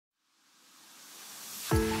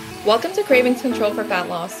Welcome to Cravings Control for Fat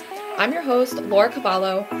Loss. I'm your host, Laura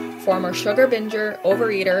Cavallo, former sugar binger,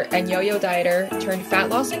 overeater, and yo-yo dieter turned fat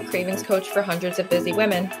loss and cravings coach for hundreds of busy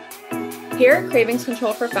women. Here at Cravings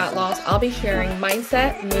Control for Fat Loss, I'll be sharing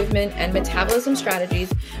mindset, movement, and metabolism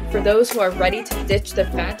strategies for those who are ready to ditch the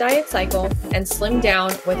fat diet cycle and slim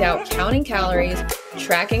down without counting calories,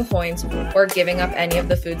 tracking points, or giving up any of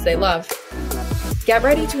the foods they love. Get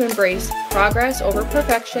ready to embrace progress over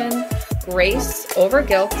perfection, grace over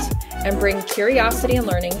guilt, and bring curiosity and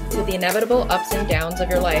learning to the inevitable ups and downs of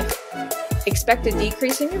your life. Expect a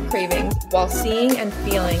decrease in your cravings while seeing and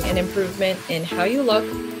feeling an improvement in how you look,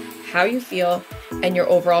 how you feel, and your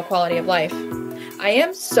overall quality of life. I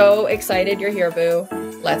am so excited you're here, boo.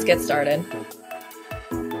 Let's get started.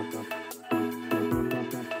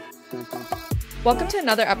 Welcome to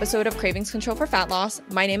another episode of Cravings Control for Fat Loss.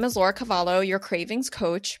 My name is Laura Cavallo, your cravings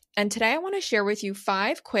coach, and today I want to share with you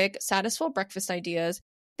 5 quick Satisfull breakfast ideas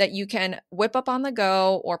that you can whip up on the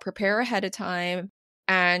go or prepare ahead of time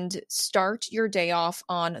and start your day off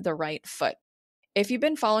on the right foot. If you've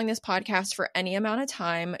been following this podcast for any amount of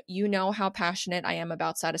time, you know how passionate I am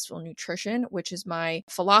about Satisfull nutrition, which is my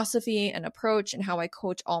philosophy and approach and how I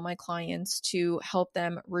coach all my clients to help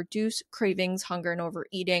them reduce cravings, hunger, and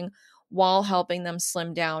overeating while helping them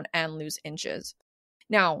slim down and lose inches.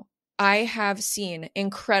 Now, I have seen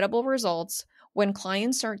incredible results when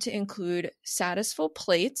clients start to include Satisfull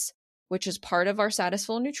plates, which is part of our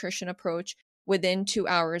Satisfull nutrition approach, within 2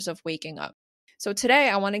 hours of waking up. So today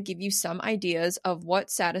I want to give you some ideas of what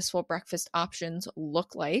Satisfull breakfast options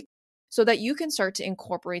look like so that you can start to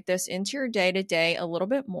incorporate this into your day-to-day a little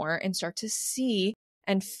bit more and start to see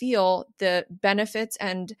and feel the benefits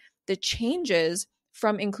and the changes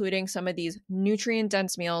from including some of these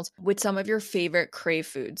nutrient-dense meals with some of your favorite crave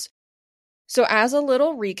foods. So as a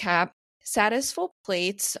little recap, Satisfull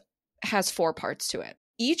plates has 4 parts to it.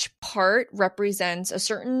 Each part represents a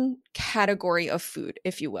certain category of food,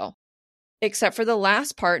 if you will, except for the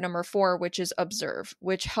last part, number 4, which is observe,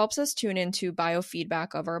 which helps us tune into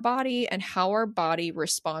biofeedback of our body and how our body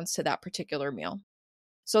responds to that particular meal.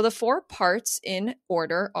 So the 4 parts in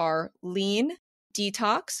order are lean,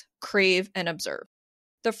 detox, crave, and observe.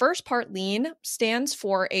 The first part, lean, stands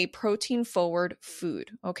for a protein-forward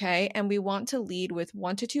food, okay? And we want to lead with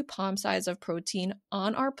 1 to 2 palm size of protein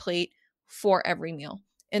on our plate for every meal.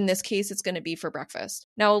 In this case, it's going to be for breakfast.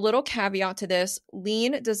 Now, a little caveat to this,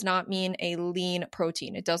 lean does not mean a lean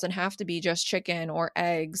protein. It doesn't have to be just chicken or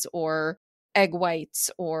eggs or egg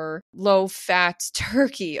whites or low-fat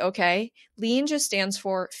turkey, okay? Lean just stands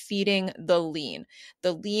for feeding the lean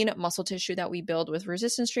muscle tissue that we build with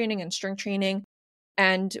resistance training and strength training.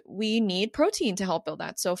 And we need protein to help build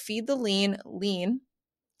that. So feed the lean.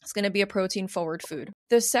 It's going to be a protein forward food.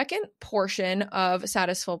 The second portion of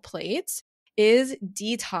Satisfull plates is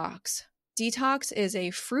detox. Detox is a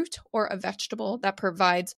fruit or a vegetable that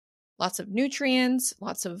provides lots of nutrients,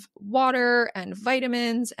 lots of water and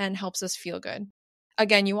vitamins, and helps us feel good.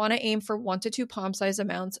 Again, you want to aim for 1 to 2 palm size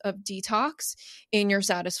amounts of detox in your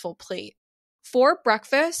Satisfull plate. For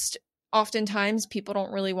breakfast, oftentimes people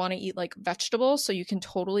don't really want to eat like vegetables, so you can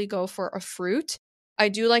totally go for a fruit. I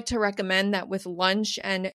do like to recommend that with lunch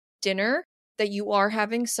and dinner that you are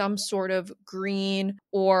having some sort of green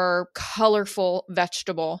or colorful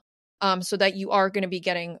vegetable so that you are going to be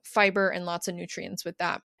getting fiber and lots of nutrients with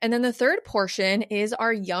that. And then the third portion is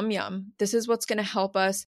our yum yum. This is what's going to help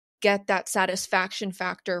us get that satisfaction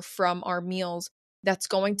factor from our meals that's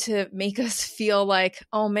going to make us feel like,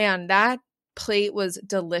 oh man, that plate was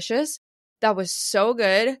delicious. That was so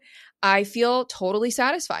good. I feel totally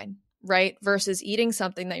satisfied, right? Versus eating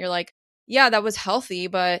something that you're like, yeah, that was healthy,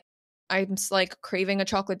 but I'm like craving a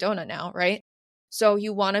chocolate donut now, right? So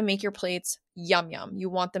you want to make your plates yum yum. You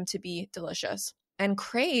want them to be delicious. And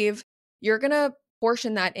crave, you're going to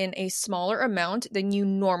portion that in a smaller amount than you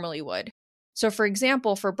normally would. So for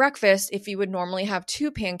example, for breakfast, if you would normally have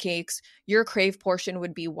 2 pancakes, your crave portion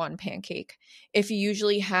would be 1 pancake. If you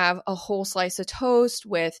usually have a whole slice of toast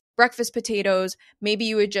with breakfast potatoes, maybe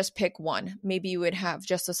you would just pick 1. Maybe you would have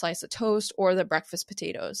just a slice of toast or the breakfast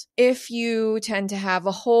potatoes. If you tend to have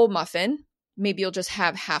a whole muffin, maybe you'll just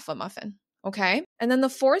have half a muffin, okay? And then the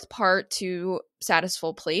 4th part to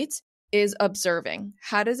Satisfull plates is observing.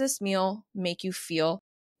 How does this meal make you feel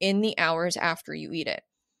in the hours after you eat it?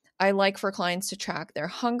 I like for clients to track their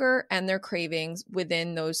hunger and their cravings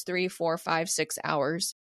within those 3, 4, 5, 6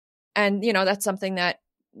 hours. And, that's something that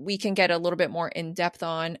we can get a little bit more in depth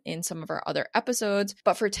on in some of our other episodes.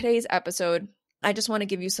 But for today's episode, I just want to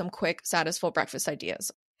give you some quick Satisfull breakfast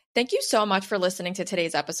ideas. Thank you so much for listening to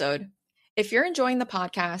today's episode. If you're enjoying the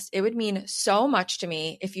podcast, it would mean so much to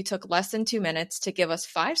me if you took less than 2 minutes to give us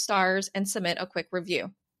 5 stars and submit a quick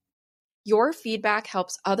review. Your feedback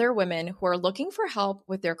helps other women who are looking for help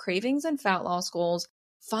with their cravings and fat loss goals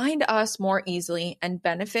find us more easily and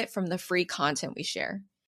benefit from the free content we share.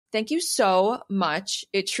 Thank you so much.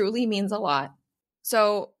 It truly means a lot.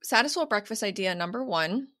 So, Satisfull breakfast idea number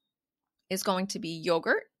 1 is going to be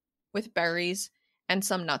yogurt with berries and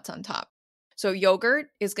some nuts on top. So yogurt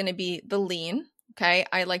is going to be the lean. Okay.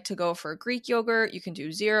 I like to go for Greek yogurt. You can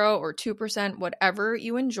do 0 or 2%, whatever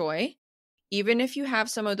you enjoy. Even if you have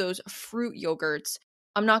some of those fruit yogurts,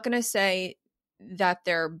 I'm not going to say that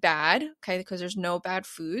they're bad, okay, because there's no bad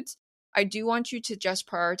foods. I do want you to just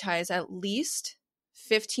prioritize at least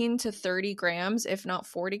 15 to 30 grams, if not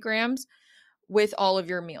 40 grams, with all of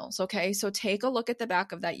your meals, okay? So take a look at the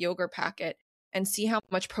back of that yogurt packet and see how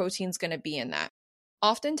much protein is going to be in that.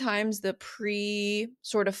 Oftentimes, the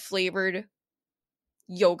sort of flavored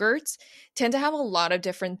yogurts tend to have a lot of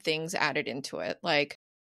different things added into it, like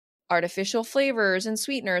artificial flavors and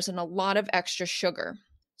sweeteners and a lot of extra sugar.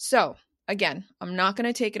 So again, I'm not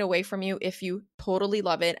going to take it away from you if you totally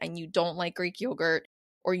love it and you don't like Greek yogurt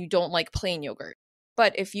or you don't like plain yogurt.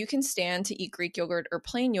 But if you can stand to eat Greek yogurt or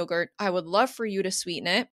plain yogurt, I would love for you to sweeten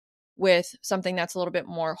it with something that's a little bit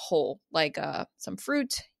more whole, like some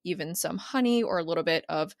fruit, even some honey, or a little bit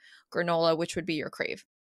of granola, which would be your crave.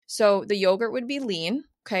 So the yogurt would be lean,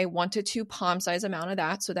 okay, 1 to 2 palm size amount of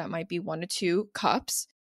that. So that might be 1 to 2 cups.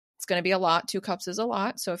 It's going to be a lot. 2 cups is a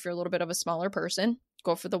lot. So if you're a little bit of a smaller person,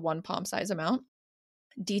 go for the 1 palm size amount.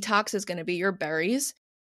 Detox is going to be your berries,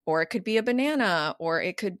 or it could be a banana, or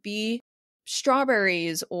it could be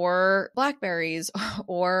strawberries or blackberries,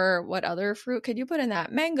 or what other fruit could you put in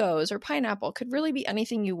that? Mangoes or pineapple. Could really be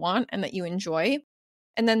anything you want and that you enjoy.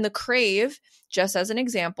 And then the crave, just as an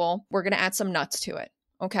example, we're going to add some nuts to it.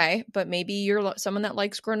 Okay. But maybe you're someone that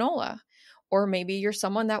likes granola, or maybe you're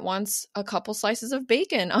someone that wants a couple slices of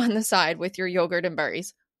bacon on the side with your yogurt and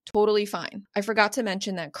berries. Totally fine. I forgot to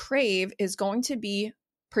mention that crave is going to be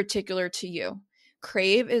particular to you.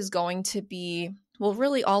 Crave is going to be, well,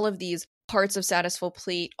 really all of these parts of Satisfull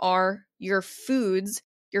Plate are your foods,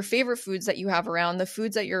 your favorite foods that you have around, the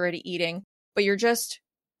foods that you're already eating, but you're just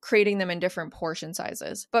creating them in different portion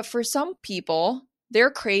sizes. But for some people, their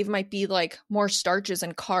crave might be like more starches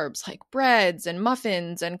and carbs, like breads and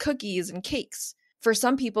muffins and cookies and cakes. For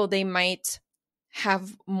some people, they might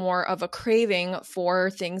have more of a craving for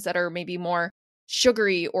things that are maybe more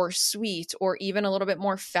sugary or sweet, or even a little bit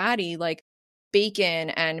more fatty, like bacon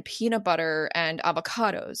and peanut butter and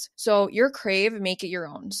avocados. So your crave, make it your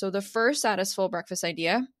own. So the first Satisfull breakfast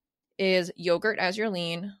idea is yogurt as your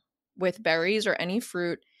lean with berries or any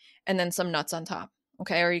fruit, and then some nuts on top.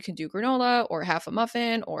 Okay, or you can do granola or half a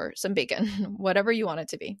muffin or some bacon, whatever you want it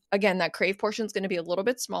to be. Again, that crave portion is going to be a little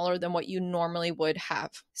bit smaller than what you normally would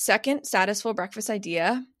have. Second Satisfull breakfast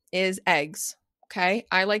idea is eggs. Okay,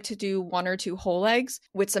 I like to do 1 or 2 whole eggs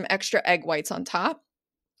with some extra egg whites on top.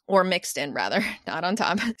 Or mixed in, rather, not on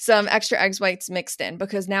top. Some extra egg whites mixed in,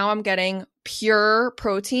 because now I'm getting pure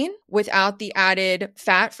protein without the added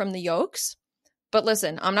fat from the yolks. But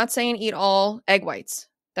listen, I'm not saying eat all egg whites.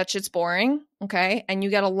 That shit's boring, okay? And you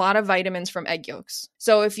get a lot of vitamins from egg yolks.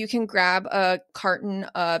 So if you can grab a carton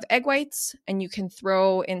of egg whites and you can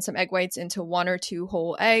throw in some egg whites into 1 or 2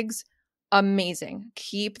 whole eggs, amazing.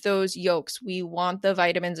 Keep those yolks. We want the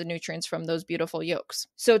vitamins and nutrients from those beautiful yolks.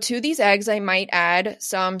 So to these eggs, I might add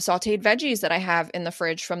some sauteed veggies that I have in the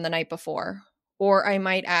fridge from the night before, or I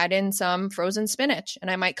might add in some frozen spinach and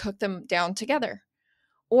I might cook them down together.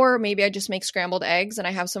 Or maybe I just make scrambled eggs and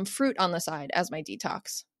I have some fruit on the side as my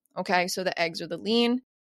detox. Okay, so the eggs are the lean,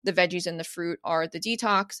 the veggies and the fruit are the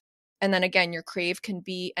detox. And then again, your crave can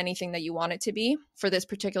be anything that you want it to be. For this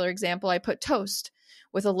particular example, I put toast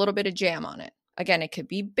with a little bit of jam on it. Again, it could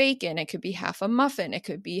be bacon, it could be half a muffin, it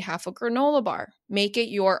could be half a granola bar. Make it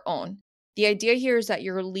your own. The idea here is that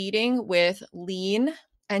you're leading with lean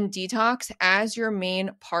and detox as your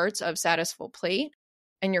main parts of Satisfull Plate,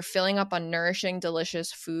 and you're filling up on nourishing,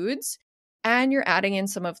 delicious foods, and you're adding in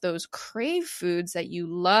some of those crave foods that you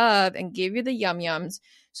love and give you the yum yums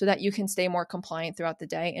so that you can stay more compliant throughout the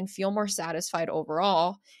day and feel more satisfied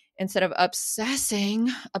overall, instead of obsessing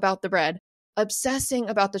about the bread, obsessing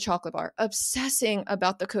about the chocolate bar, obsessing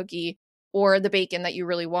about the cookie or the bacon that you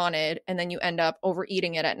really wanted, and then you end up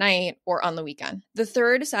overeating it at night or on the weekend. The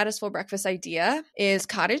third Satisfull breakfast idea is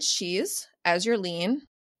cottage cheese as your lean,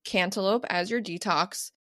 cantaloupe as your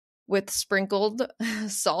detox, with sprinkled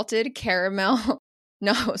salted caramel.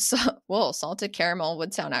 Salted caramel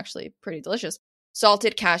would sound actually pretty delicious.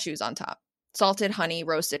 Salted cashews on top. Salted honey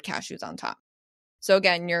roasted cashews on top. So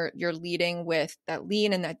again, you're leading with that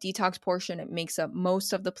lean and that detox portion. It makes up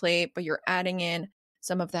most of the plate, but you're adding in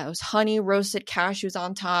some of those honey roasted cashews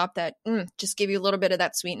on top that just give you a little bit of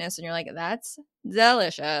that sweetness. And you're like, that's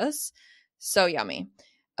delicious. So yummy.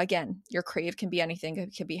 Again, your crave can be anything.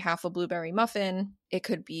 It could be half a blueberry muffin. It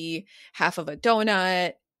could be half of a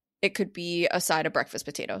donut. It could be a side of breakfast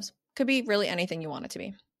potatoes. It could be really anything you want it to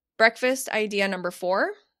be. Breakfast idea number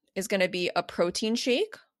 4 is going to be a protein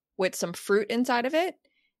shake with some fruit inside of it.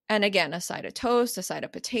 And again, a side of toast, a side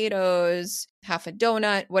of potatoes, half a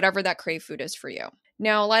donut, whatever that crave food is for you.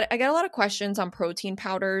 Now, I get a lot of questions on protein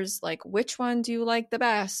powders, like which one do you like the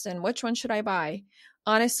best and which one should I buy?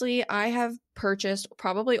 Honestly, I have purchased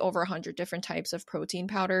probably over 100 different types of protein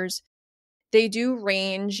powders. They do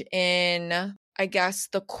range in, I guess,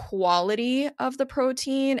 the quality of the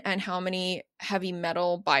protein and how many heavy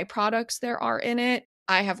metal byproducts there are in it.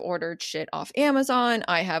 I have ordered shit off Amazon.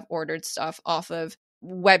 I have ordered stuff off of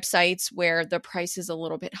websites where the price is a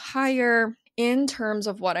little bit higher. In terms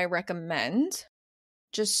of what I recommend,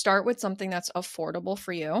 just start with something that's affordable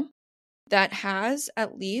for you that has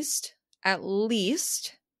at least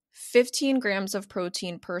 15 grams of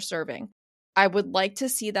protein per serving. I would like to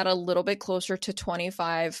see that a little bit closer to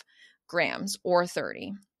 25 grams or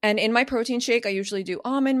 30. And in my protein shake, I usually do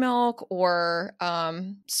almond milk or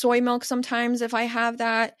soy milk sometimes if I have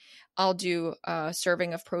that. I'll do a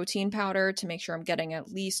serving of protein powder to make sure I'm getting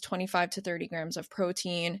at least 25 to 30 grams of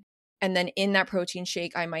protein. And then in that protein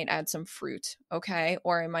shake, I might add some fruit, okay?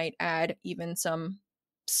 Or I might add even some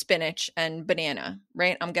spinach and banana,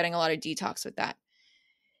 right? I'm getting a lot of detox with that.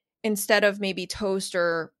 Instead of maybe toast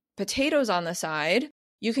or potatoes on the side,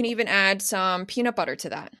 you can even add some peanut butter to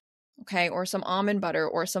that, okay? Or some almond butter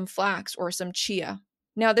or some flax or some chia.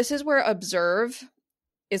 Now, this is where observe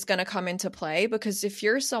is going to come into play, because if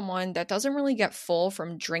you're someone that doesn't really get full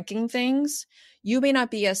from drinking things, you may not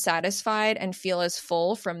be as satisfied and feel as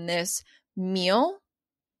full from this meal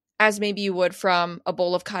as maybe you would from a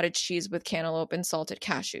bowl of cottage cheese with cantaloupe and salted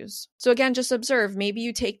cashews. So again, just observe. Maybe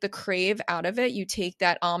you take the crave out of it, you take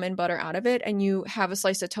that almond butter out of it, and you have a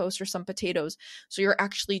slice of toast or some potatoes. So you're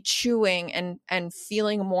actually chewing and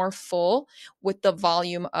feeling more full with the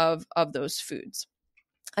volume of those foods.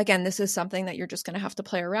 Again, this is something that you're just going to have to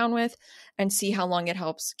play around with and see how long it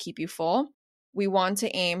helps keep you full. We want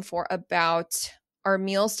to aim for about our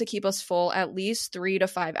meals to keep us full at least 3 to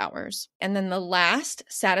 5 hours. And then the last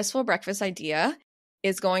Satisfull breakfast idea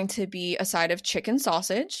is going to be a side of chicken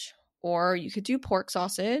sausage, or you could do pork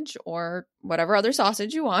sausage or whatever other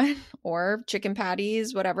sausage you want, or chicken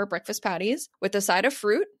patties, whatever, breakfast patties, with a side of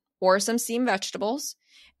fruit or some steamed vegetables,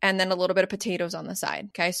 and then a little bit of potatoes on the side.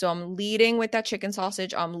 Okay, so I'm leading with that chicken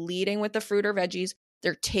sausage. I'm leading with the fruit or veggies.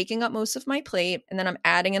 They're taking up most of my plate. And then I'm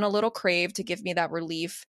adding in a little crave to give me that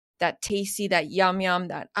relief, that tasty, that yum yum,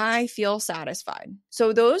 that I feel satisfied.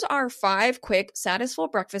 So those are 5 quick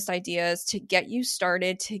Satisfull breakfast ideas to get you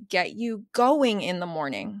started, to get you going in the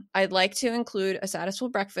morning. I'd like to include a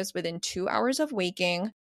Satisfull breakfast within 2 hours of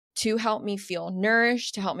waking, to help me feel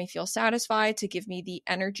nourished, to help me feel satisfied, to give me the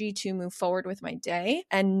energy to move forward with my day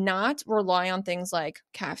and not rely on things like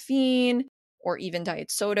caffeine or even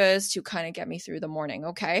diet sodas to kind of get me through the morning,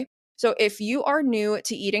 okay? So if you are new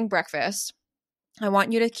to eating breakfast, I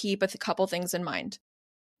want you to keep a couple things in mind.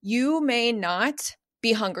 You may not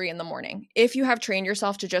be hungry in the morning if you have trained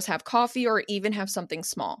yourself to just have coffee or even have something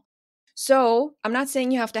small. So I'm not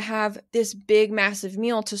saying you have to have this big, massive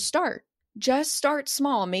meal to start. Just start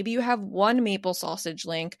small. Maybe you have 1 maple sausage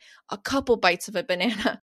link, a couple bites of a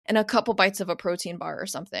banana, and a couple bites of a protein bar or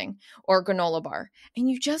something, or a granola bar. And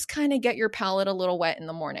you just kind of get your palate a little wet in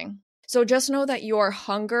the morning. So just know that your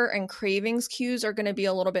hunger and cravings cues are going to be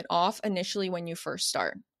a little bit off initially when you first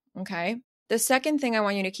start, okay? The second thing I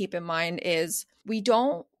want you to keep in mind is we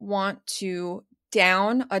don't want to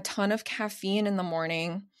down a ton of caffeine in the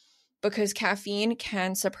morning, because caffeine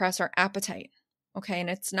can suppress our appetite, okay? And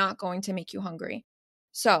it's not going to make you hungry.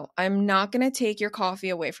 So I'm not going to take your coffee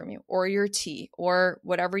away from you or your tea or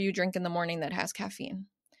whatever you drink in the morning that has caffeine.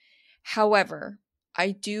 However,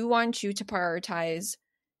 I do want you to prioritize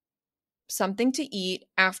something to eat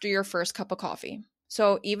after your first cup of coffee.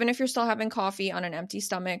 So even if you're still having coffee on an empty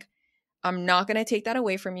stomach, I'm not going to take that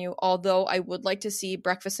away from you, although I would like to see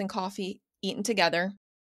breakfast and coffee eaten together.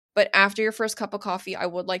 But after your first cup of coffee, I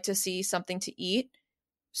would like to see something to eat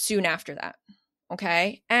soon after that,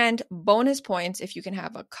 okay? And bonus points if you can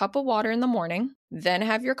have a cup of water in the morning, then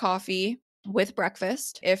have your coffee with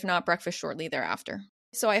breakfast, if not breakfast shortly thereafter.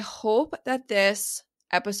 So I hope that this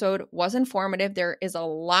episode was informative. There is a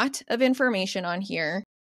lot of information on here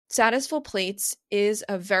Satisfull Plates is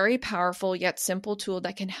a very powerful yet simple tool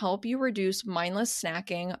that can help you reduce mindless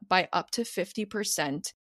snacking by up to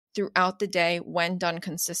 50% throughout the day when done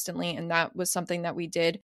consistently. And that was something that we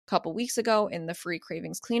did a couple weeks ago in the free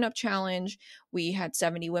Cravings Cleanup Challenge. We had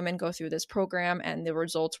 70 women go through this program and the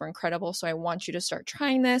results were incredible. So I want you to start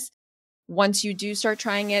trying this. Once you do start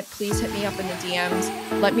trying it, please hit me up in the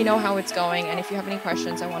DMs. Let me know how it's going. And if you have any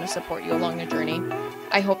questions, I want to support you along the journey.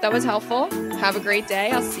 I hope that was helpful. Have a great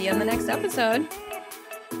day. I'll see you in the next episode.